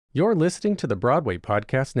You're listening to the Broadway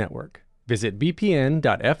Podcast Network. Visit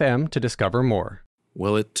bpn.fm to discover more.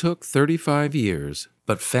 Well, it took 35 years,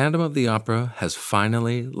 but Phantom of the Opera has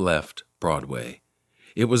finally left Broadway.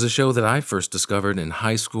 It was a show that I first discovered in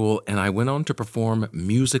high school, and I went on to perform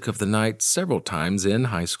Music of the Night several times in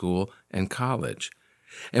high school and college.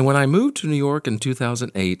 And when I moved to New York in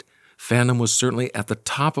 2008, Phantom was certainly at the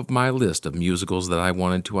top of my list of musicals that I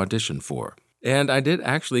wanted to audition for. And I did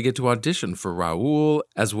actually get to audition for Raoul,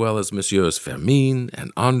 as well as Messieurs Fermin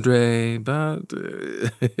and André, but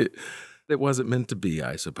it wasn't meant to be,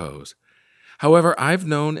 I suppose. However, I've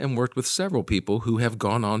known and worked with several people who have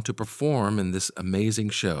gone on to perform in this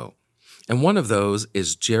amazing show. And one of those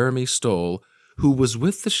is Jeremy Stolle, who was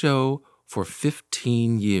with the show for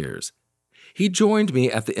 15 years. He joined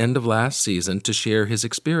me at the end of last season to share his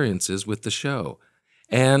experiences with the show.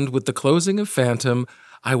 And with the closing of Phantom,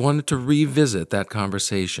 I wanted to revisit that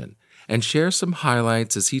conversation and share some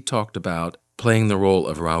highlights as he talked about playing the role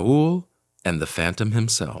of Raoul and the Phantom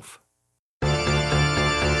himself.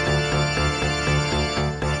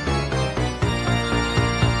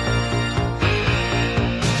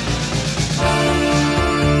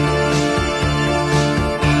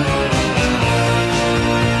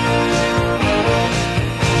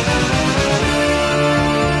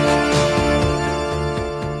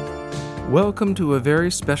 Welcome to a very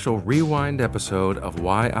special rewind episode of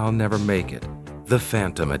Why I'll Never Make It, the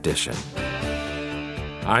Phantom Edition.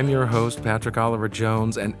 I'm your host, Patrick Oliver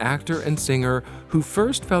Jones, an actor and singer who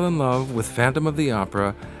first fell in love with Phantom of the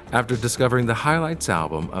Opera after discovering the highlights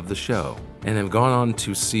album of the show, and have gone on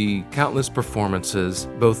to see countless performances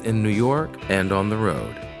both in New York and on the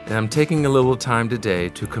road. And I'm taking a little time today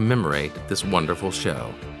to commemorate this wonderful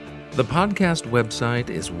show. The podcast website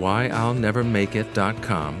is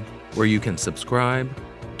whyillnevermakeit.com, where you can subscribe,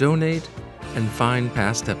 donate, and find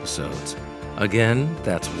past episodes. Again,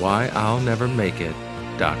 that's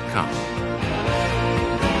whyillnevermakeit.com.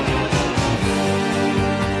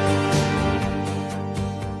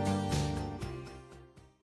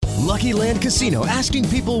 Lucky Land Casino, asking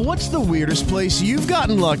people, what's the weirdest place you've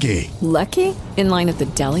gotten lucky? Lucky? In line at the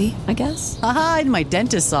deli, I guess? Aha, in my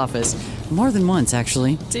dentist's office. More than once,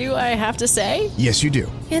 actually. Do I have to say? Yes, you do.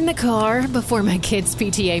 In the car before my kids'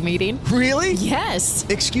 PTA meeting. Really? Yes.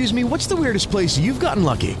 Excuse me, what's the weirdest place you've gotten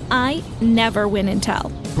lucky? I never win and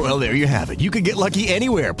tell. Well, there you have it. You can get lucky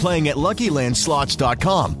anywhere, playing at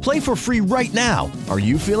LuckyLandSlots.com. Play for free right now. Are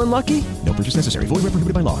you feeling lucky? No purchase necessary. Void where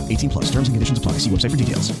prohibited by law. 18+. Terms and conditions apply. See website for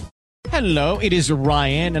details. Hello, it is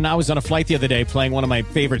Ryan, and I was on a flight the other day playing one of my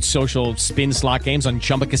favorite social spin slot games on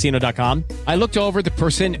ChumbaCasino.com. I looked over at the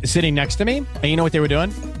person sitting next to me, and you know what they were doing?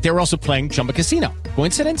 They were also playing Chumba Casino.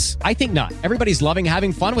 Coincidence? I think not. Everybody's loving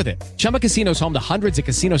having fun with it. Chumba Casino is home to hundreds of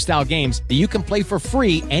casino-style games that you can play for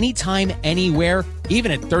free anytime, anywhere,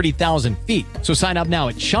 even at 30,000 feet. So sign up now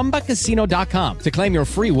at ChumbaCasino.com to claim your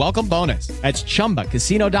free welcome bonus. That's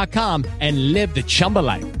ChumbaCasino.com and live the Chumba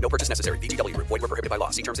life. No purchase necessary. VGW. Void where prohibited by law.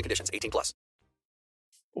 See terms and conditions. 18+.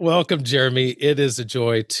 Welcome, Jeremy. It is a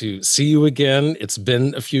joy to see you again. It's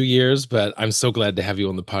been a few years, but I'm so glad to have you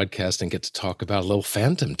on the podcast and get to talk about a little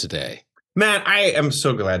Phantom today. Man, I am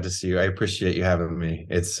so glad to see you. I appreciate you having me.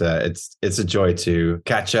 It's a joy to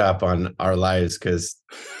catch up on our lives because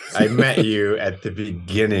I met you at the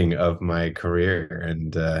beginning of my career,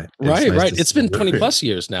 and right. It's been 20 plus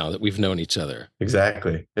years now that we've known each other.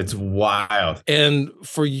 Exactly. It's wild. And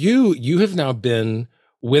for you, you have now been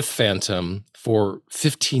with Phantom for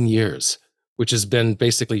 15 years, which has been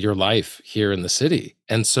basically your life here in the city.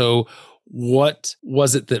 And so, what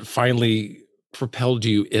was it that finally propelled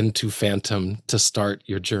you into Phantom to start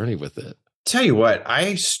your journey with it? Tell you what,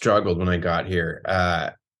 I struggled when I got here.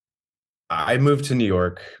 I moved to New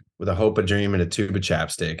York with a hope, a dream, and a tube of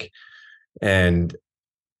chapstick. And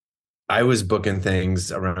I was booking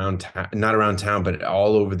things around not around town, but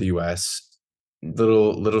all over the US.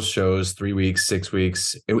 Little shows, 3 weeks, 6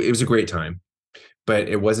 weeks. It was a great time, but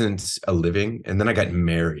it wasn't a living. And then I got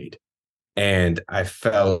married, and I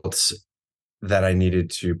felt that I needed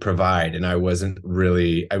to provide, and I was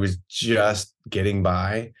just getting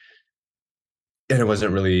by, and I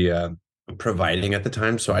wasn't really providing at the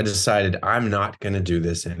time. So I decided I'm not going to do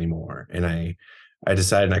this anymore. And I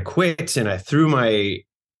decided, and I quit, and I threw my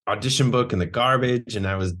audition book in the garbage, and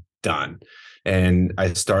I was done. And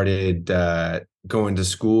I started going to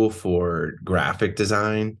school for graphic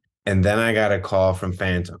design. And then I got a call from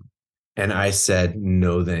Phantom, and I said,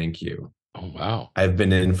 no, thank you. Oh, wow. I've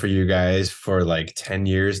been in for you guys for like 10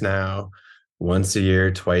 years now, once a year,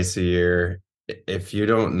 twice a year. If you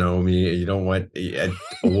don't know me, you don't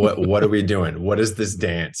what are we doing? What is this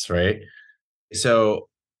dance, right? So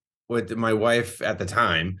what my wife at the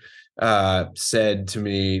time said to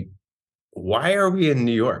me, why are we in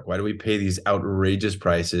New York? Why do we pay these outrageous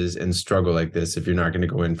prices and struggle like this if you're not going to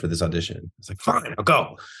go in for this audition? It's like, fine, I'll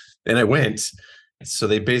go. And I went. So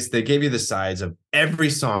they gave you the sides of every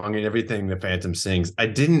song and everything the Phantom sings. I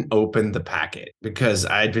didn't open the packet because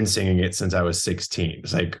I'd been singing it since I was 16.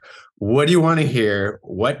 It's like, what do you want to hear?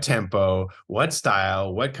 What tempo? What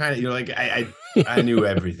style? What kind of, like, I knew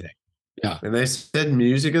everything. Yeah. And they said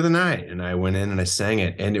music of the night. And I went in and I sang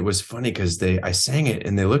it. And it was funny because I sang it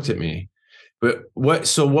and they looked at me. But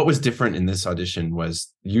what was different in this audition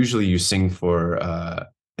was usually you sing for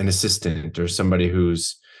an assistant or somebody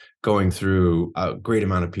who's going through a great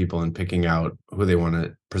amount of people and picking out who they want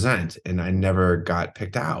to present. And I never got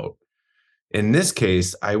picked out. In this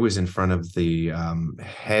case, I was in front of the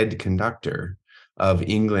head conductor of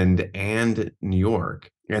England and New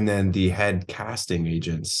York, and then the head casting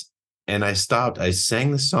agents. And I stopped, I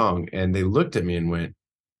sang the song, and they looked at me and went,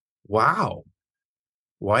 wow,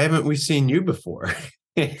 why haven't we seen you before?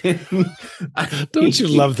 Don't you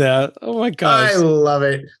love that? Oh my gosh. I love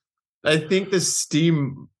it. I think the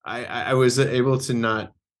steam, I was able to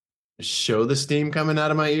not show the steam coming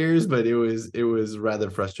out of my ears, but it was rather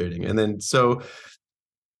frustrating. And then so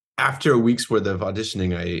after a week's worth of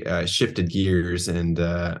auditioning, I shifted gears and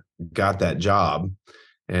got that job,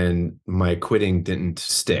 and my quitting didn't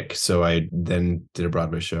stick. So I then did a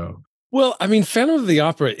Broadway show. Well, I mean, Phantom of the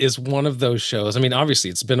Opera is one of those shows. I mean, obviously,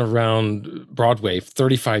 it's been around Broadway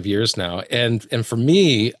 35 years now. And for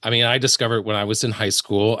me, I mean, I discovered it when I was in high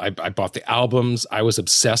school. I bought the albums. I was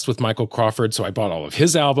obsessed with Michael Crawford, so I bought all of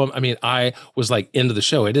his album. I mean, I was like into the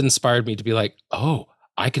show. It inspired me to be like, oh,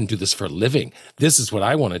 I can do this for a living. This is what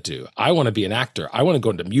I want to do. I want to be an actor. I want to go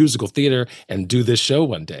into musical theater and do this show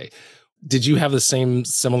one day. Did you have the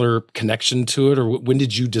similar connection to it, or when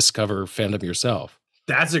did you discover Phantom yourself?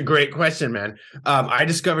 That's a great question, man. I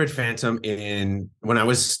discovered Phantom when I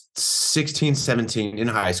was 16, 17 in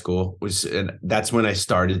high school. That's when I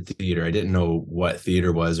started theater. I didn't know what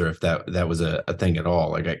theater was or if that was a thing at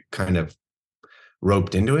all. Like I kind of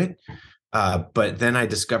roped into it. But then I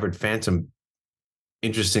discovered Phantom,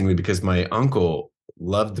 interestingly, because my uncle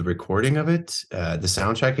loved the recording of it, the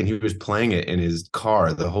soundtrack, and he was playing it in his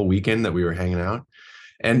car the whole weekend that we were hanging out.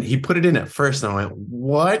 And he put it in at first, and I went,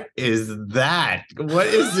 what is that? What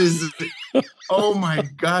is this? Oh my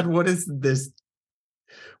God, what is this?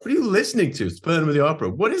 What are you listening to? It's Phantom of the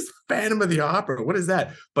Opera. What is Phantom of the Opera? What is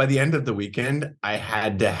that? By the end of the weekend, I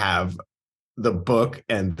had to have the book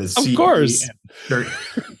and the CD. Of course.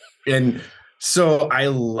 And so I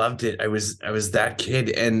loved it. I was that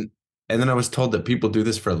kid. And then I was told that people do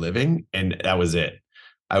this for a living, and that was it.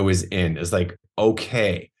 I was in. It's like,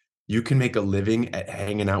 okay, you can make a living at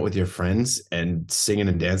hanging out with your friends and singing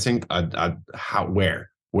and dancing.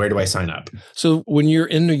 Where do I sign up? So when you're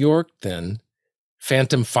in New York, then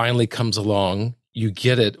Phantom finally comes along. You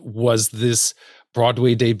get it. Was this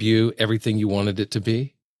Broadway debut everything you wanted it to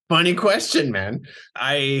be? Funny question, man.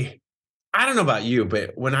 I don't know about you,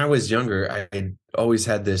 but when I was younger, I always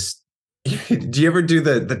had this. Do you ever do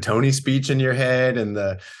the Tony speech in your head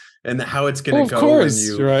and how it's going to go when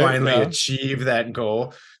you finally achieve that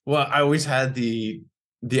goal? Well, I always had the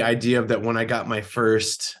idea of that when I got my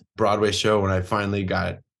first Broadway show, when I finally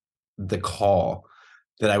got the call,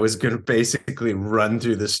 that I was going to basically run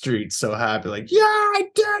through the streets so happy, like, yeah, I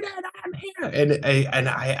did it, I'm here. And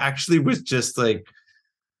I actually was just like,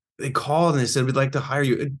 they called and they said, we'd like to hire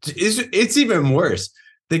you. It's even worse.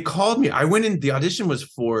 They called me. I went in, the audition was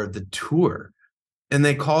for the tour. And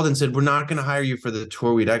they called and said, we're not going to hire you for the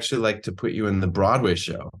tour. We'd actually like to put you in the Broadway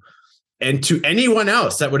show. And to anyone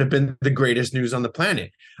else, that would have been the greatest news on the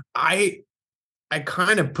planet. I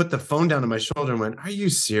kind of put the phone down on my shoulder and went, are you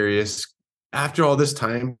serious? After all this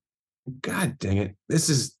time? God dang it. This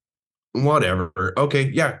is whatever.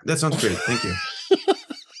 Okay, yeah, that sounds great. Thank you.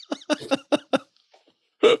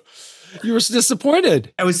 You were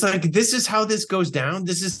disappointed. I was like, this is how this goes down.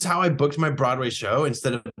 This is how I booked my Broadway show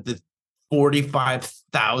instead of the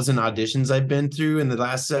 45,000 auditions I've been through in the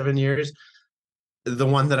last 7 years. The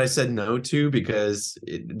one that I said no to because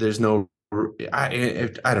there's no, I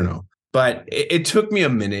don't know. But it took me a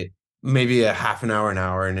minute, maybe a half an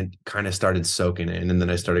hour, and it kind of started soaking in. And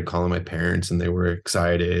then I started calling my parents, and they were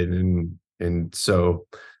excited. And so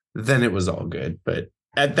then it was all good. But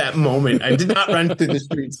at that moment, I did not run through the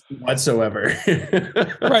streets whatsoever.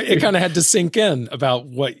 Right. It kind of had to sink in about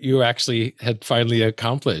what you actually had finally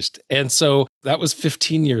accomplished. And so that was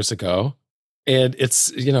 15 years ago. And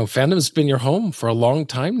it's, Phantom's been your home for a long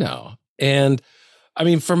time now. And I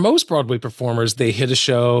mean, for most Broadway performers, they hit a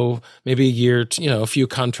show, maybe a year, a few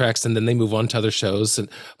contracts, and then they move on to other shows.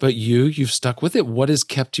 But you've stuck with it. What has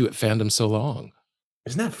kept you at fandom so long?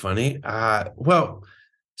 Isn't that funny? Well,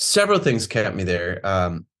 several things kept me there.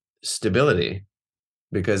 Stability,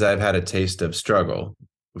 because I've had a taste of struggle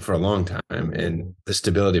for a long time, and the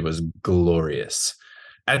stability was glorious.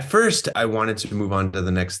 At first, I wanted to move on to the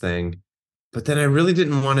next thing, but then I really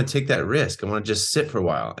didn't want to take that risk. I want to just sit for a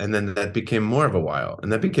while, and then that became more of a while,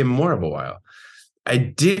 and that became more of a while. I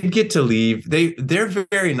did get to leave. They're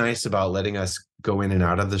very nice about letting us go in and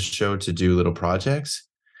out of the show to do little projects.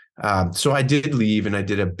 So I did leave, and I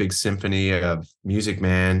did a big symphony of Music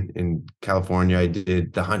Man in California. I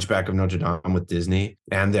did The Hunchback of Notre Dame with Disney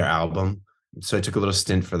and their album. So I took a little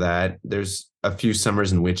stint for that. There's a few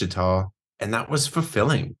summers in Wichita, and that was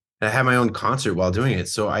fulfilling. I had my own concert while doing it.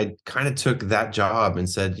 So I kind of took that job and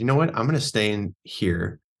said, you know what, I'm going to stay in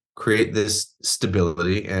here, create this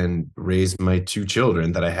stability, and raise my 2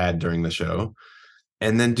 children that I had during the show,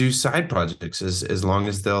 and then do side projects as long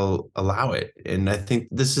as they'll allow it. And I think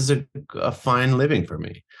this is a fine living for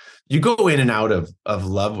me. You go in and out of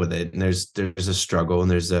love with it, and there's a struggle,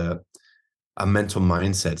 and there's a mental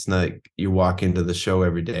mindset. It's not like you walk into the show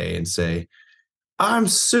every day and say, I'm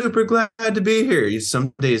super glad to be here.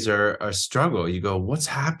 Some days are a struggle. You go, what's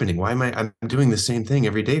happening? Why am I'm doing the same thing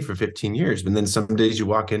every day for 15 years? But then some days you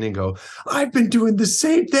walk in and go, I've been doing the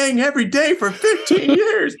same thing every day for 15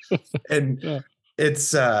 years. And yeah.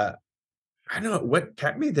 It's, I don't know, what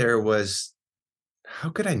kept me there was, how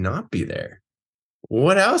could I not be there?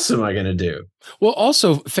 What else am I going to do? Well,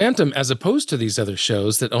 also Phantom, as opposed to these other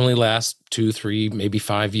shows that only last 2, 3, maybe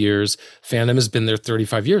 5 years, Phantom has been there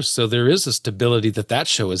 35 years. So there is a stability that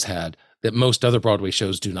show has had that most other Broadway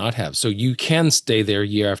shows do not have. So you can stay there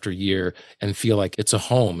year after year and feel like it's a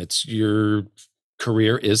home. It's your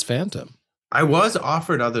career is Phantom. I was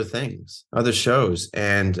offered other things, other shows,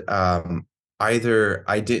 and either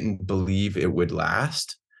I didn't believe it would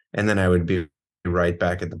last, and then I would be right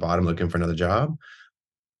back at the bottom looking for another job,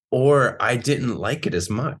 or I didn't like it as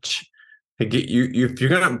much. Like if you're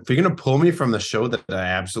gonna pull me from the show that I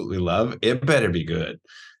absolutely love, it better be good.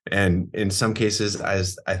 And in some cases,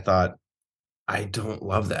 I thought, I don't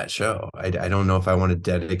love that show. I don't know if I want to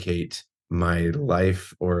dedicate my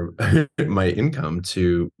life or my income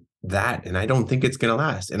to that, and I don't think it's gonna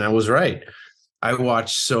last. And I was right. I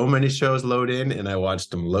watched so many shows load in, and I watched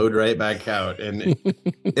them load right back out, and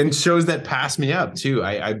and shows that pass me up too.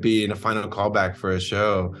 I'd be in a final callback for a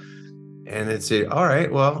show, and it'd say, all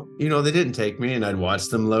right, well, they didn't take me, and I'd watch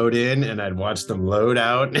them load in, and I'd watch them load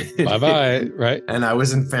out. Bye-bye, right? And I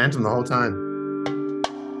was in Phantom the whole time.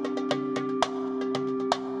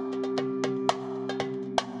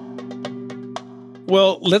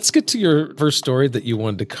 Well, let's get to your first story that you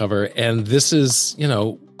wanted to cover, and this is,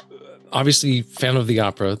 obviously, Phantom of the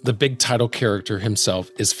Opera, the big title character himself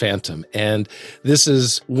is Phantom. And this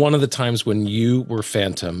is one of the times when you were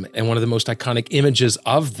Phantom. And one of the most iconic images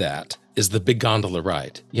of that is the big gondola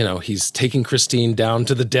ride. He's taking Christine down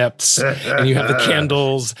to the depths, and you have the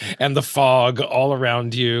candles and the fog all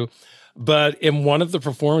around you. But in one of the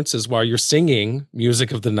performances, while you're singing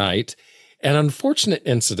Music of the Night, an unfortunate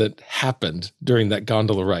incident happened during that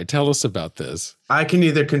gondola ride. Tell us about this. I can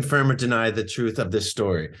neither confirm or deny the truth of this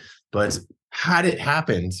story. But had it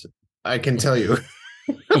happened, I can tell you.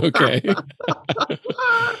 Okay.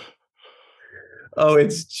 Oh,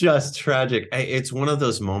 it's just tragic. It's one of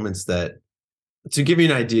those moments that, to give you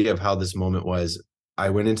an idea of how this moment was,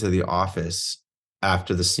 I went into the office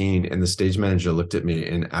after the scene, and the stage manager looked at me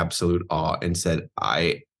in absolute awe and said,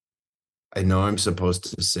 I know I'm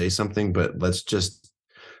supposed to say something, but let's just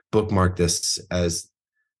bookmark this as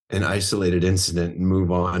an isolated incident and move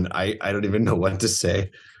on. I don't even know what to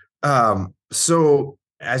say. So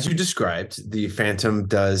as you described, the Phantom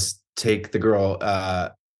does take the girl,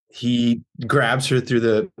 he grabs her through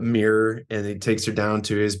the mirror, and he takes her down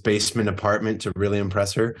to his basement apartment to really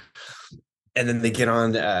impress her. And then they get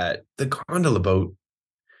on the gondola boat,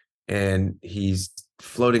 and he's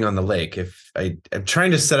floating on the lake. I'm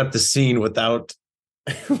trying to set up the scene without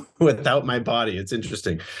my body. It's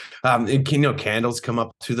interesting. Candles come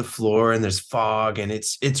up through the floor, and there's fog, and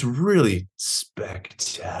it's really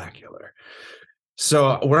spectacular.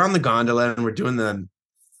 So we're on the gondola, and we're doing the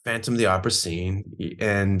Phantom of the Opera scene,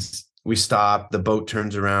 and we stop, the boat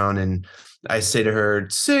turns around, and I say to her,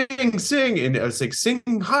 sing, and I was like, sing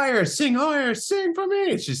higher, sing for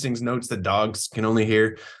me. And she sings notes that dogs can only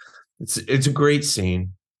hear. It's a great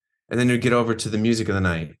scene. And then we get over to the Music of the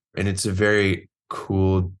Night, and it's a very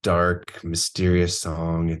cool, dark, mysterious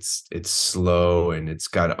song. It's slow, and it's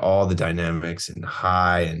got all the dynamics and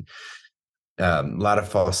high, and A lot of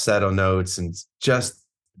falsetto notes, and just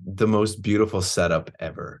the most beautiful setup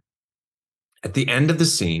ever. At the end of the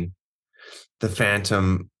scene, the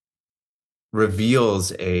Phantom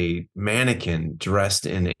reveals a mannequin dressed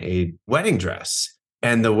in a wedding dress,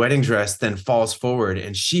 and the wedding dress then falls forward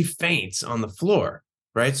and she faints on the floor,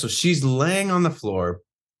 right? So she's laying on the floor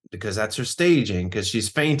because that's her staging, because she's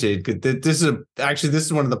fainted. This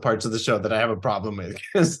is one of the parts of the show that I have a problem with.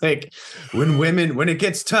 It's like when it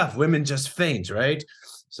gets tough, women just faint, right?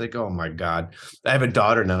 It's like, oh my God. I have a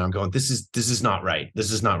daughter now, and I'm going, this is not right.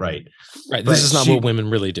 This is not right. Right. This is not what women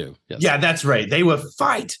really do. Yes. Yeah, that's right. They will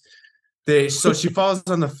fight. So she falls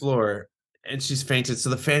on the floor and she's fainted. So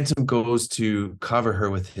the Phantom goes to cover her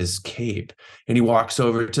with his cape, and he walks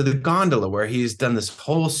over to the gondola where he's done this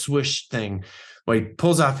whole swish thing. Well, he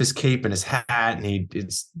pulls off his cape and his hat, and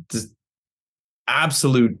it's this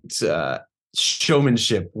absolute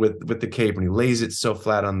showmanship with the cape, and he lays it so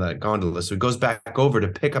flat on the gondola. So he goes back over to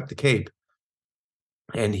pick up the cape,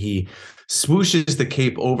 and he swooshes the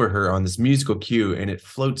cape over her on this musical cue, and it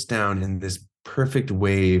floats down in this perfect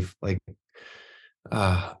wave, like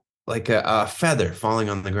a feather falling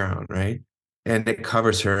on the ground, right? And it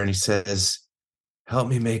covers her, and he says, "Help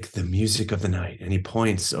me make the music of the night." And he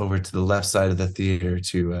points over to the left side of the theater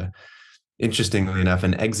to, interestingly enough,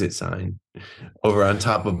 an exit sign over on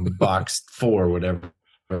top of box 4, whatever.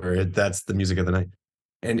 That's the music of the night.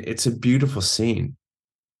 And it's a beautiful scene.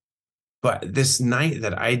 But this night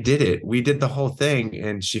that I did it, we did the whole thing,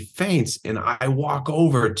 and she faints, and I walk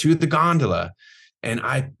over to the gondola, and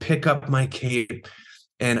I pick up my cape,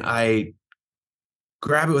 and I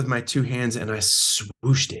grab it with my 2 hands, and I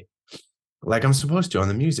swooshed it like I'm supposed to on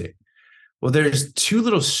the music. Well, there's 2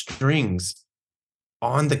 little strings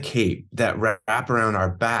on the cape that wrap around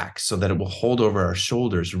our back so that it will hold over our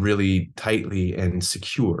shoulders really tightly and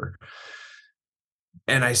secure.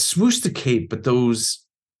 And I swooshed the cape, but those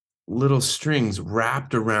little strings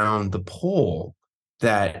wrapped around the pole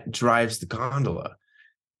that drives the gondola.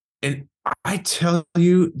 And I tell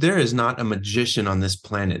you, there is not a magician on this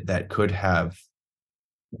planet that could have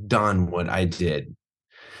done what I did.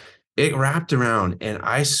 It wrapped around, and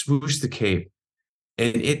I swooshed the cape,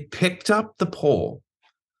 and it picked up the pole.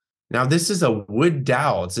 Now, this is a wood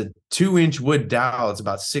dowel. It's a 2-inch wood dowel. It's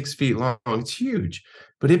about 6 feet long. It's huge,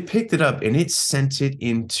 but it picked it up and it sent it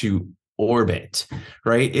into orbit,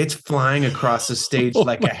 right? It's flying across the stage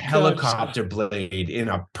like a helicopter blade in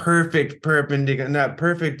a perfect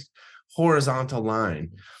perfect horizontal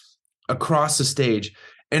line across the stage.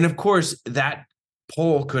 And of course, that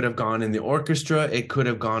pole could have gone in the orchestra. It could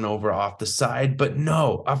have gone over off the side, but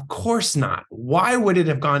no, of course not. Why would it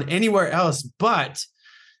have gone anywhere else but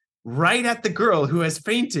right at the girl who has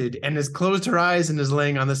fainted and has closed her eyes and is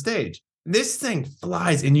laying on the stage? This thing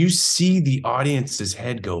flies, and you see the audience's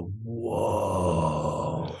head go,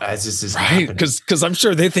 whoa, as this is happening. Because I'm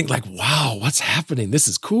sure they think like, wow, what's happening? This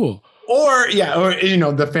is cool. Or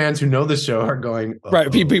the fans who know the show are going,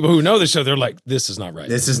 right. People who know the show, they're like, this is not right.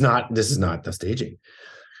 This is not the staging.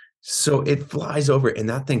 So it flies over, and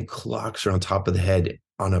that thing clocks her on top of the head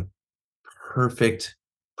on a perfect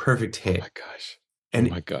hit. Oh my gosh. And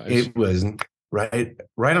oh my gosh. It was right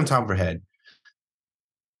on top of her head.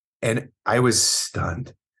 And I was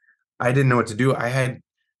stunned. I didn't know what to do. I had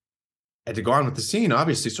to go on with the scene,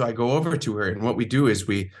 obviously. So I go over to her, and what we do is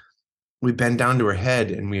we bend down to her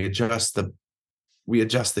head, and we adjust the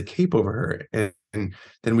cape over her, and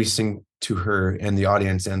then we sing to her and the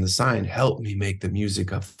audience and the sign, "Help me make the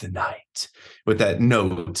music of the night," with that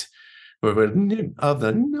note of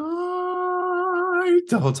the night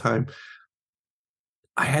the whole time.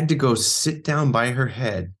 I had to go sit down by her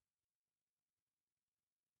head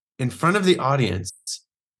in front of the audience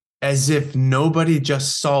as if nobody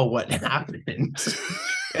just saw what happened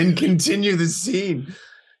and continue the scene.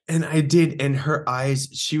 And I did. And her eyes,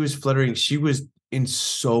 she was fluttering. She was in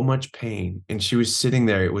so much pain, and she was sitting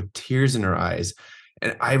there with tears in her eyes.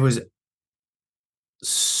 And I was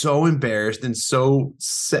so embarrassed and so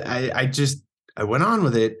I went on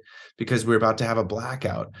with it because we were about to have a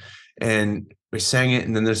blackout, and we sang it,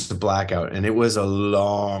 and then there's the blackout, and it was a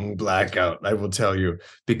long blackout, I will tell you,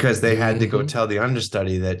 because they had to go tell the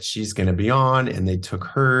understudy that she's going to be on, and they took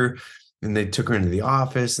her into the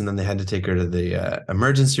office, and then they had to take her to the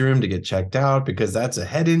emergency room to get checked out because that's a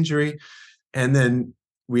head injury. And then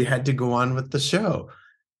we had to go on with the show.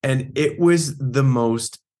 And it was the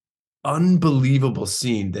most unbelievable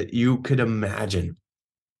scene that you could imagine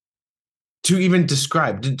to even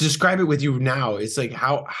describe it with you now. It's like,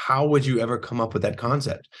 how would you ever come up with that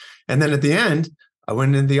concept? And then at the end, I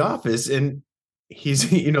went into the office, and he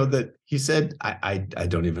said, I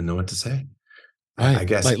don't even know what to say. Right. I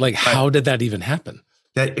guess. Like how did that even happen?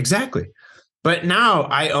 That exactly. But now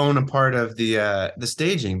I own a part of the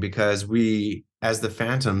staging because we, as the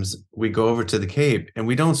Phantoms, we go over to the Cape and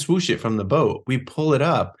we don't swoosh it from the boat. We pull it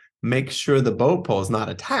up, make sure the boat pole is not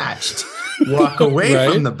attached, walk away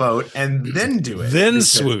Right? from the boat, and then do it. Then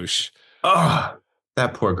because, swoosh. Oh,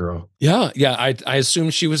 that poor girl. Yeah. I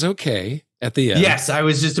assume she was okay at the end. Yes, I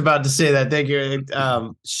was just about to say that. Thank you.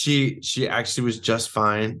 She actually was just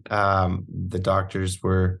fine. The doctors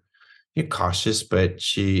were cautious, but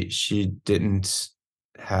she didn't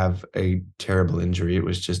have a terrible injury. It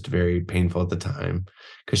was just very painful at the time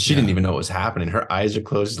because she didn't even know what was happening. Her eyes are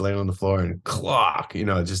closed, laying on the floor, and clock,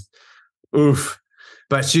 just oof.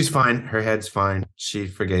 But she's fine. Her head's fine. She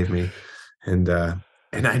forgave me, and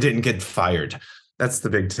I didn't get fired. That's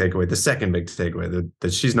the big takeaway. The second big takeaway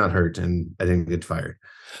that she's not hurt and I didn't get fired.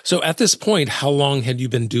 So at this point, how long had you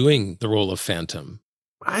been doing the role of Phantom?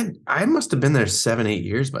 I must have been there 7-8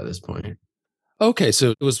 years by this point. Okay,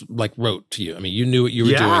 so it was like rote to you. I mean, you knew what you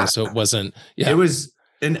were doing, so it wasn't. Yeah, it was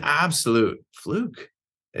an absolute fluke.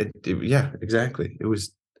 Yeah, exactly. It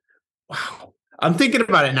was wow. I'm thinking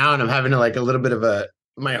about it now, and I'm having a little bit of a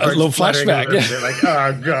little flashback. Yeah. Like,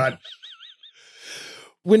 oh god.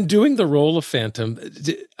 When doing the role of Phantom,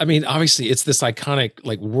 I mean, obviously it's this iconic,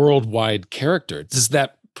 worldwide character. Does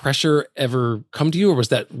that pressure ever come to you, or was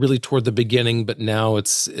that really toward the beginning, but now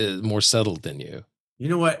it's more settled in you? You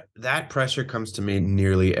know what? That pressure comes to me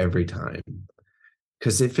nearly every time.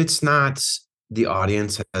 Because if it's not, the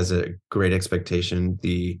audience has a great expectation.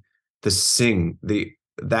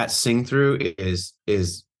 That sing through is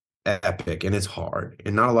epic, and it's hard.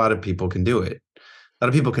 And not a lot of people can do it. A lot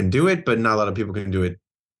of people can do it, but not a lot of people can do it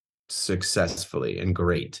successfully and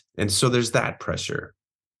great. And so there's that pressure.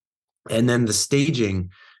 And then the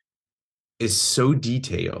staging is so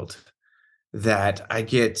detailed that I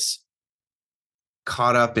get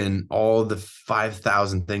caught up in all the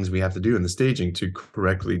 5,000 things we have to do in the staging to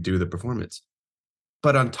correctly do the performance.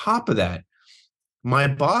 But on top of that, my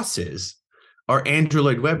bosses are Andrew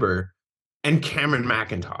Lloyd Webber and Cameron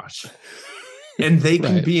McIntosh, and they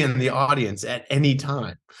can be in the audience at any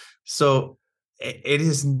time. So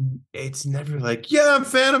it's never like, yeah, I'm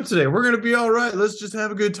Phantom today, we're going to be all right, let's just have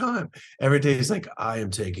a good time. Every day is like, I am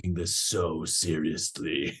taking this so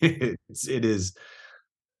seriously. It's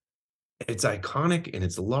iconic and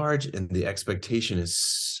it's large, and the expectation is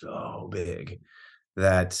so big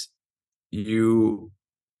that you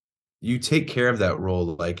take care of that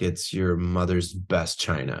role like it's your mother's best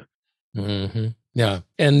china. Mm-hmm. Yeah.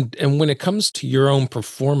 And when it comes to your own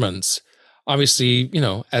performance, obviously,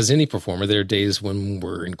 as any performer, there are days when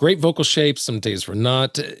we're in great vocal shape, some days we're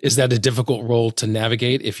not. Is that a difficult role to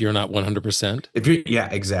navigate if you're not 100%? Yeah,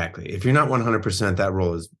 exactly. If you're not 100%, that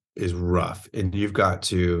role is rough, and you've got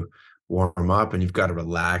to warm up, and you've got to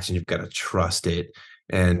relax, and you've got to trust it.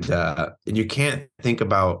 And you can't think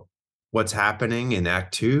about what's happening in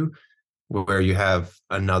Act 2, where you have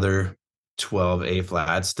another 12 A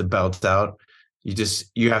flats to belt out.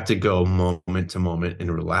 You have to go moment to moment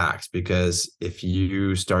and relax, because if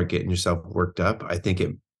you start getting yourself worked up, I think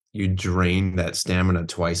you drain that stamina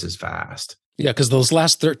twice as fast. Yeah, because those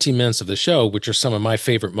last 13 minutes of the show, which are some of my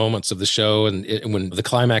favorite moments of the show, and when the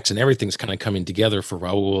climax and everything's kind of coming together for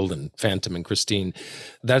Raoul and Phantom and Christine,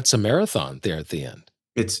 that's a marathon there at the end.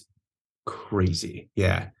 It's crazy.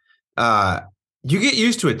 Yeah. You get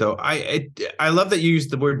used to it, though. I love that you used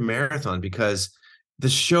the word marathon, because the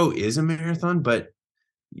show is a marathon, but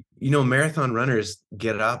marathon runners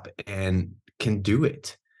get up and can do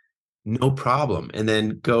it no problem, and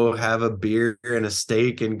then go have a beer and a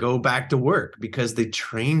steak and go back to work because they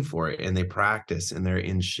train for it and they practice and they're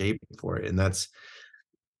in shape for it. And that's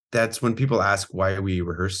when people ask why we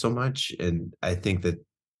rehearse so much, and I think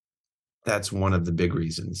that's one of the big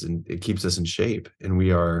reasons, and it keeps us in shape, and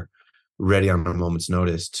we are ready on a moment's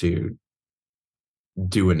notice to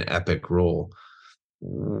do an epic role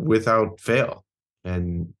without fail.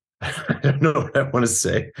 And I don't know what I want to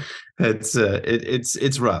say.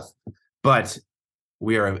 It's rough, but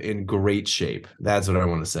we are in great shape. That's what I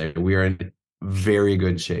want to say. We are in very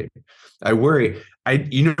good shape. I worry.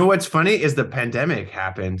 What's funny is the pandemic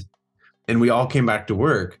happened and we all came back to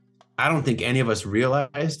work. I don't think any of us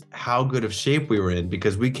realized how good of shape we were in,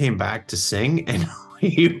 because we came back to sing and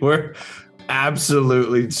we were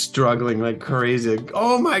absolutely struggling like crazy. Like,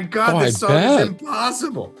 oh my God, this song is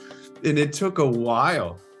impossible. And it took a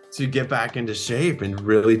while to get back into shape and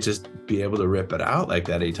really just be able to rip it out like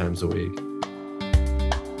that 8 times a week.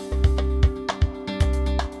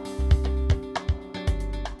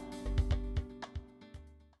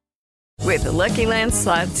 With the Lucky Land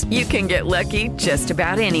Slots, you can get lucky just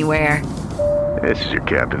about anywhere. This is your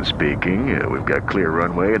captain speaking. We've got clear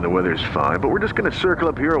runway and the weather's fine, but we're just going to circle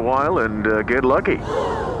up here a while and get lucky.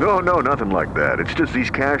 No, nothing like that. It's just these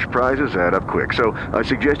cash prizes add up quick. So I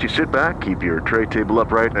suggest you sit back, keep your tray table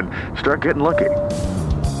upright, and start getting lucky.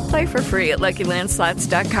 Play for free at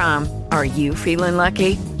LuckyLandSlots.com. Are you feeling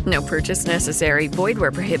lucky? No purchase necessary. Void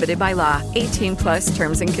where prohibited by law. 18 plus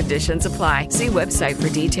terms and conditions apply. See website for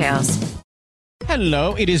details.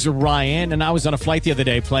 Hello, it is Ryan, and I was on a flight the other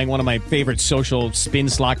day playing one of my favorite social spin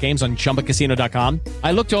slot games on ChumbaCasino.com.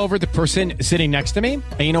 I looked over at the person sitting next to me,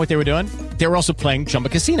 and you know what they were doing? They were also playing Chumba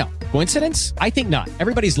Casino. Coincidence? I think not.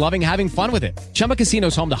 Everybody's loving having fun with it. Chumba Casino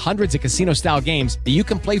is home to hundreds of casino-style games that you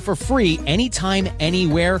can play for free anytime,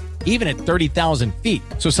 anywhere, even at 30,000 feet.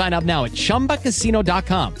 So sign up now at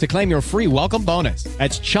ChumbaCasino.com to claim your free welcome bonus.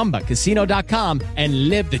 That's ChumbaCasino.com and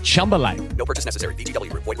live the Chumba life. No purchase necessary.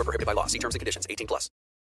 VGW. Void where prohibited by law. See terms and conditions. 18 plus.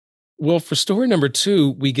 Well, for story number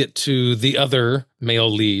 2, we get to the other male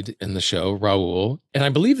lead in the show, Raul. And I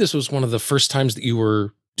believe this was one of the first times that you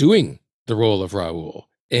were doing the role of Raul.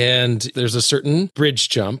 And there's a certain bridge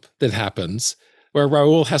jump that happens where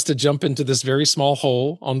Raul has to jump into this very small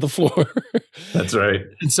hole on the floor. That's right.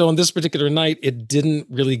 And so on this particular night, it didn't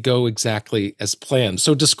really go exactly as planned.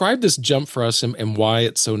 So describe this jump for us and why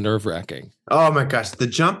it's so nerve-wracking. Oh my gosh. The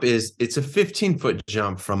jump it's a 15-foot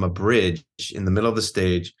jump from a bridge in the middle of the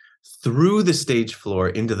stage through the stage floor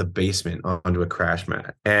into the basement onto a crash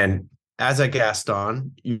mat. And as a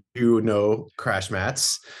Gaston, you know crash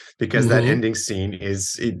mats because that ending scene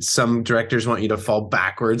some directors want you to fall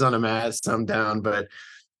backwards on a mat, some down, but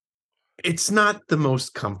it's not the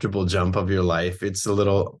most comfortable jump of your life. It's a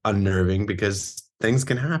little unnerving because things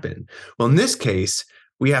can happen. Well, in this case,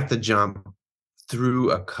 we have to jump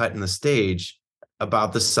through a cut in the stage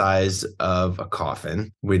about the size of a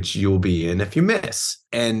coffin, which you'll be in if you miss.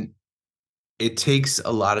 And it takes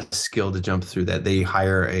a lot of skill to jump through that. They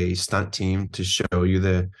hire a stunt team to show you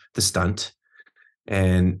the stunt.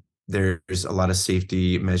 And there's a lot of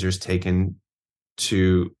safety measures taken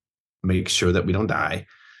to make sure that we don't die.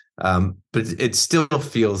 But it still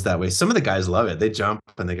feels that way. Some of the guys love it. They jump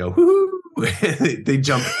and they go, whoo! They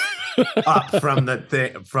jump up from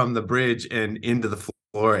the bridge and into the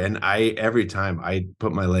floor. And every time I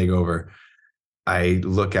put my leg over, I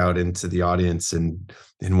look out into the audience and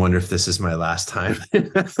wonder if this is my last time.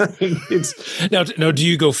 Now, do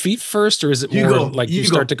you go feet first, or is it more like you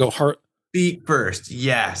start to go heart? Feet first,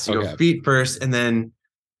 yes. You Okay. go feet first, and then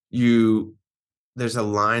there's a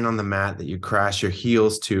line on the mat that you crash your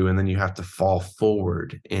heels to, and then you have to fall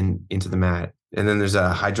forward into the mat. And then there's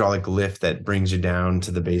a hydraulic lift that brings you down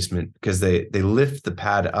to the basement because they lift the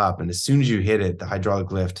pad up, and as soon as you hit it, the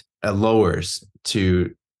hydraulic lift lowers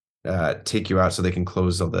to take you out so they can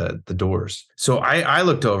close all the doors. So I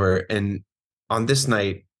looked over, and on this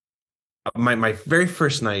night, my very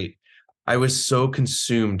first night, I was so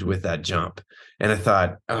consumed with that jump. And I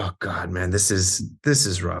thought, oh God, man, this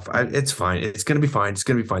is rough. It's fine. It's going to be fine. It's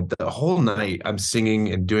going to be fine. The whole night I'm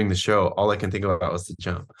singing and doing the show. All I can think about was the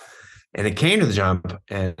jump. And it came to the jump,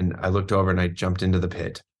 and I looked over and I jumped into the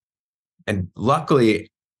pit. And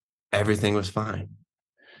luckily, everything was fine.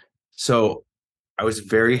 So I was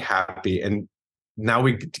very happy. And now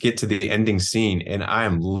we get to the ending scene, and I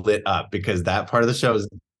am lit up because that part of the show is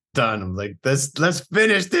done. I'm like, let's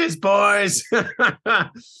finish this, boys.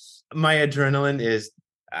 My adrenaline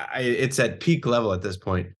it's at peak level at this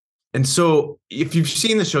point. And so if you've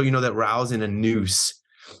seen the show, you know that Raul's in a noose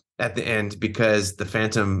at the end because the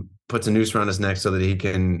Phantom puts a noose around his neck so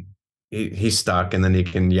that he's stuck, and then he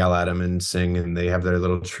can yell at him and sing, and they have their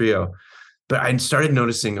little trio. But I started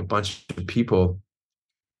noticing a bunch of people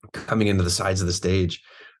coming into the sides of the stage,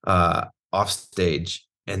 off stage,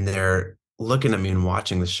 and they're looking at me and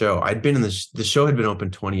watching the show. I'd been in the show had been open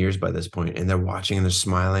 20 years by this point, and they're watching and they're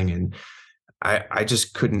smiling. And I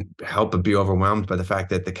just couldn't help but be overwhelmed by the fact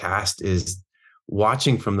that the cast is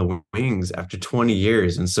watching from the wings after 20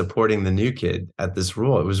 years and supporting the new kid at this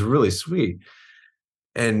role. It was really sweet.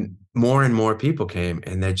 And more people came,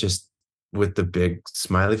 and they're just with the big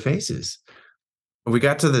smiley faces. We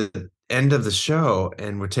got to the end of the show,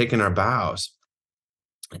 and we're taking our bows,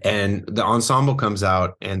 and the ensemble comes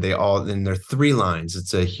out, and there are 3 lines.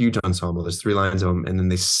 It's a huge ensemble. There's 3 lines of them. And then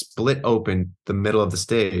they split open the middle of the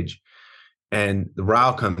stage, and the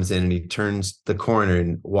Raul comes in, and he turns the corner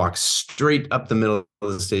and walks straight up the middle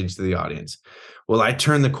of the stage to the audience. Well, I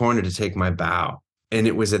turned the corner to take my bow, and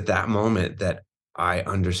it was at that moment that I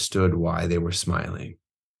understood why they were smiling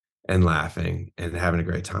and laughing and having a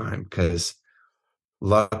great time, because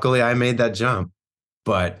luckily I made that jump,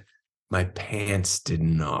 but my pants did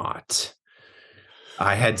not.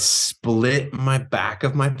 I had split my back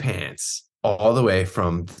of my pants all the way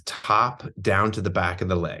from the top down to the back of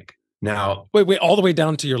the leg. Now, wait, all the way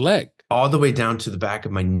down to your leg, all the way down to the back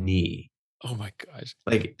of my knee. Oh my gosh!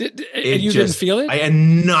 Like, and you didn't feel it? I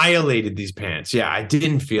annihilated these pants. Yeah, I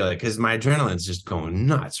didn't feel it because my adrenaline's just going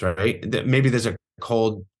nuts. Right? Maybe there's a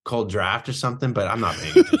cold draft or something, but I'm not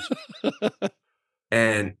paying attention.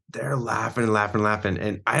 And they're laughing and laughing and laughing.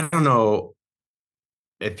 And I don't know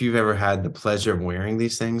if you've ever had the pleasure of wearing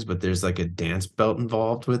these things, but there's like a dance belt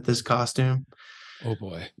involved with this costume. Oh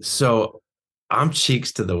boy! So I'm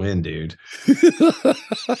cheeks to the wind, dude.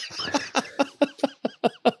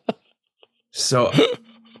 So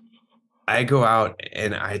I go out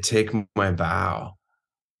and I take my bow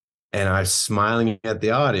and I'm smiling at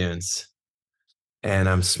the audience and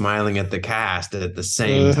I'm smiling at the cast at the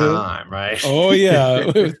same time, right? Oh yeah.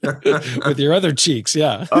 with your other cheeks.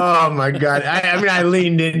 Yeah. Oh my God. I mean, I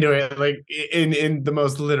leaned into it like in the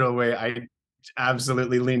most literal way. I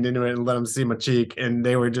absolutely leaned into it and let them see my cheek. And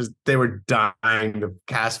they were dying. The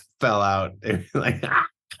cast fell out. They were like,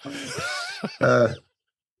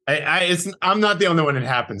 I'm not the only one it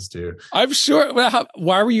happens to. I'm sure. Well,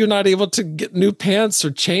 why were you not able to get new pants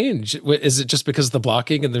or change? Is it just because of the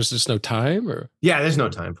blocking and there's just no time? Or yeah, there's no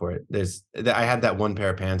time for it. I had that one pair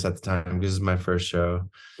of pants at the time because this is my first show.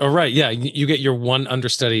 Oh right, yeah. You get your one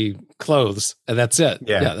understudy clothes and that's it.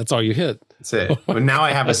 Yeah, that's all you hit. That's it. But now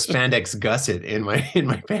I have a spandex gusset in my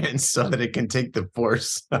pants so that it can take the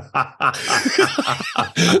force,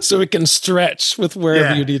 so it can stretch with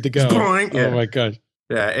wherever you need to go. Yeah. Oh my God.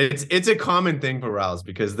 Yeah, it's a common thing for Ralphs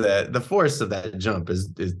because the force of that jump is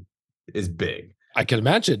big. I can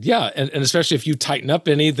imagine, yeah, and especially if you tighten up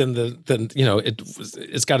any, then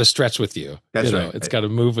it's got to stretch with you. That's right. It's got to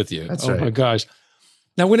move with you. That's right. My gosh!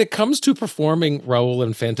 Now, when it comes to performing Raoul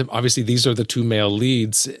and Phantom, obviously these are the two male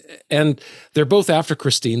leads, and they're both after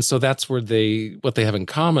Christine, so that's what they have in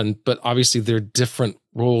common. But obviously, they're different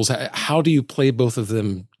roles. How do you play both of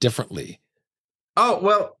them differently? Oh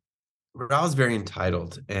well. Raul's very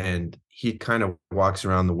entitled and he kind of walks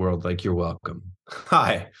around the world like, you're welcome.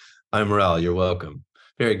 Hi, I'm Raul. You're welcome.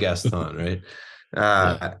 Very Gaston,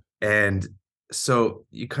 right? And so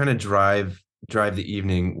you kind of drive the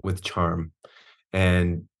evening with charm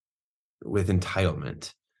and with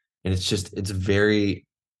entitlement. And it's very,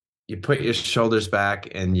 you put your shoulders back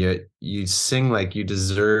and you sing like you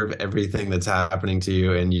deserve everything that's happening to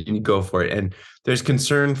you and you go for it. And there's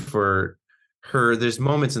concern for her. There's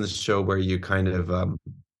moments in the show where you kind of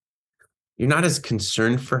you're not as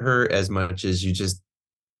concerned for her as much as you just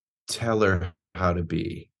tell her how to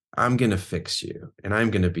be. I'm gonna fix you and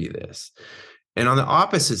I'm gonna be this. And on the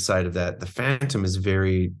opposite side of that, the Phantom is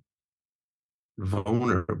very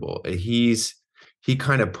vulnerable. He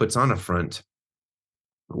kind of puts on a front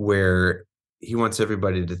where he wants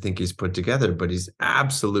everybody to think he's put together, but he's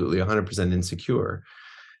absolutely 100% insecure.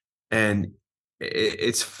 And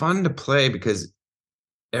it's fun to play because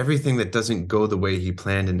everything that doesn't go the way he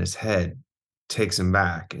planned in his head takes him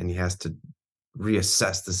back and he has to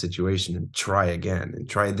reassess the situation and try again and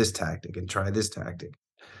try this tactic and try this tactic.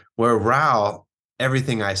 Where Raoul,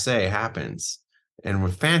 everything I say happens. And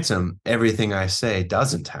with Phantom, everything I say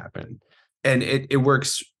doesn't happen. And it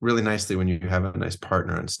works really nicely when you have a nice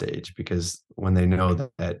partner on stage because when they know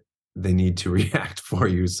that they need to react for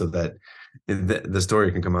you so that the story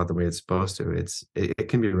can come out the way it's supposed to. It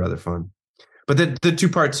can be rather fun, but the two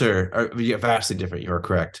parts are vastly different. You are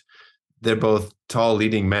correct. They're both tall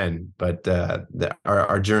leading men, but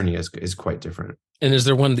our journey is quite different. And is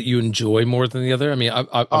there one that you enjoy more than the other? I mean,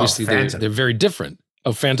 obviously they're very different.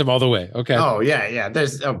 Oh, Phantom all the way. Okay. Oh yeah.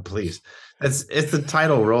 Please. It's the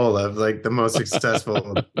title role of like the most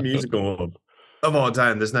successful musical of all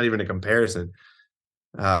time. There's not even a comparison.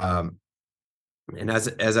 And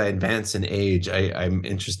as I advance in age, I'm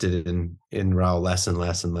interested in Raoul less and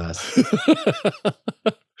less and less.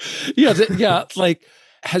 Yeah. Like,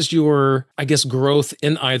 has your, I guess, growth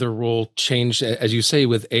in either role changed? As you say,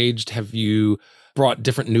 with age, have you brought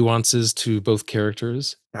different nuances to both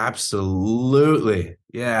characters? Absolutely.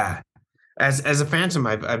 Yeah. As a Phantom,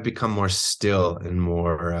 I've become more still and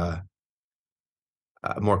more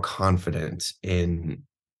confident in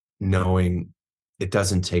knowing it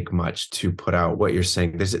doesn't take much to put out what you're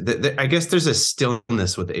saying. I guess there's a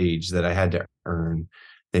stillness with age that I had to earn,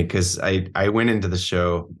 because I went into the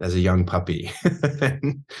show as a young puppy,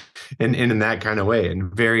 and in that kind of way,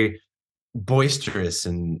 and very boisterous,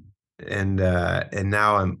 and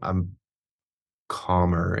now I'm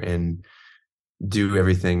calmer and do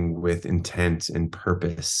everything with intent and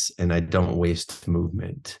purpose, and I don't waste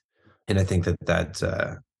movement. And I think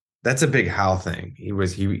that That's a big Hal thing. He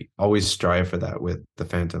always strived for that with the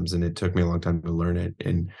Phantoms, and it took me a long time to learn it.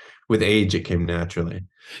 And with age, it came naturally.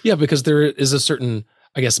 Yeah, because there is a certain,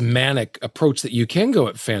 I guess, manic approach that you can go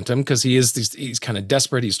at Phantom, because he's kind of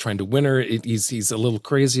desperate. He's trying to win her. He's a little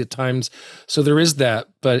crazy at times. So there is that.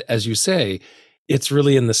 But as you say, it's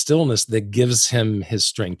really in the stillness that gives him his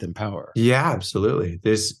strength and power. Yeah, absolutely.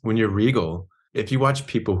 When you're Regal, if you watch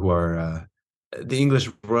people who are the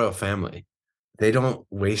English royal family, they don't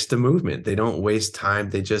waste a movement. They don't waste time.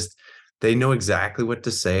 They know exactly what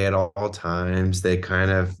to say at all times. They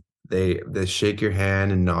they shake your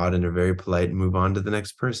hand and nod and are very polite and move on to the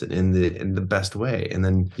next person in the best way. And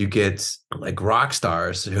then you get like rock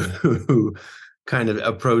stars who kind of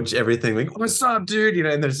approach everything like, "What's up, dude?"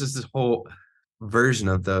 And there's just this whole version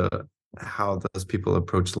of how those people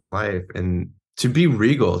approach life. And to be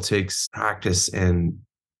Regal takes practice and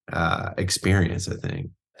experience, I think.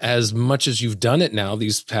 As much as you've done it now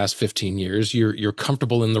these past 15 years, you're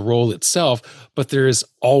comfortable in the role itself, but there is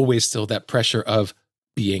always still that pressure of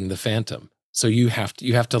being the Phantom. So you have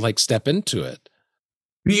to like step into it.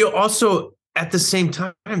 You also, at the same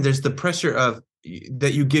time, there's the pressure of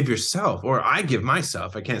that you give yourself, or I give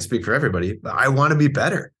myself. I can't speak for everybody, but I want to be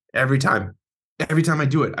better every time. Every time I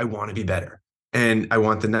do it, I want to be better. And I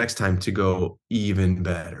want the next time to go even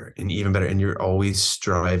better and even better. And you're always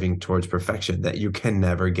striving towards perfection that you can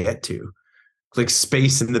never get to. Like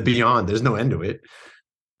space and the beyond. There's no end to it.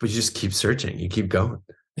 But you just keep searching. You keep going.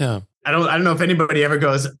 Yeah. I don't know if anybody ever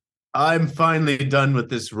goes, "I'm finally done with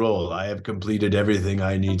this role. I have completed everything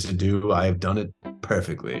I need to do. I have done it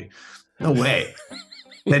perfectly." No way.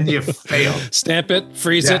 Then you fail. Stamp it,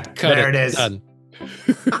 freeze it, cut there it. It is. Done.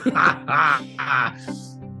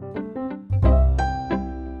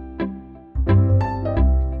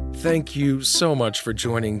 Thank you so much for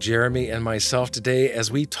joining Jeremy and myself today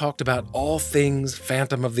as we talked about all things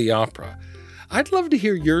Phantom of the Opera. I'd love to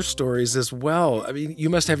hear your stories as well. I mean, you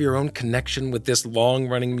must have your own connection with this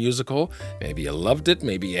long-running musical. Maybe you loved it,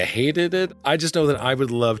 maybe you hated it. I just know that I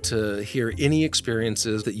would love to hear any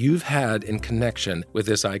experiences that you've had in connection with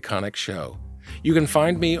this iconic show. You can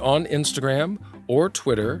find me on Instagram or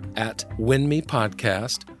Twitter at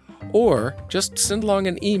WinMePodcast, or just send along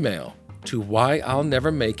an email to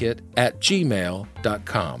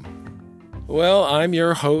whyillnevermakeit@gmail.com. Well, I'm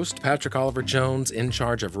your host, Patrick Oliver Jones, in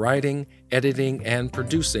charge of writing, editing, and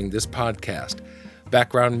producing this podcast.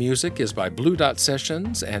 Background music is by Blue Dot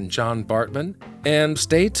Sessions and John Bartman. And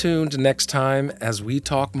stay tuned next time as we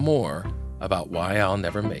talk more about Why I'll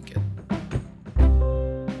Never Make It.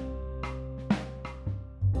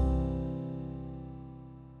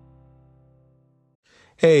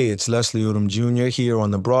 Hey, it's Leslie Odom Jr. here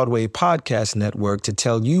on the Broadway Podcast Network to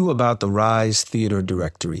tell you about the Rise Theater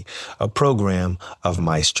Directory, a program of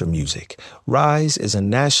Maestro Music. Rise is a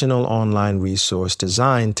national online resource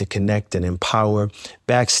designed to connect and empower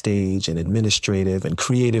backstage and administrative and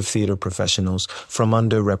creative theater professionals from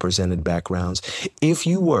underrepresented backgrounds. If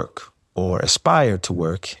you work or aspire to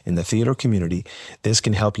work in the theater community, this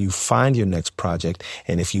can help you find your next project.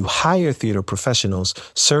 And if you hire theater professionals,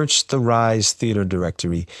 search the Rise Theater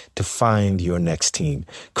Directory to find your next team.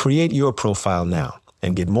 Create your profile now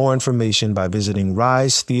and get more information by visiting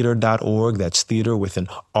risetheater.org. That's theater with an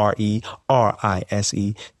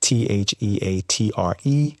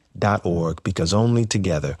RERISETHEATRE.org, because only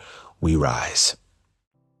together we rise.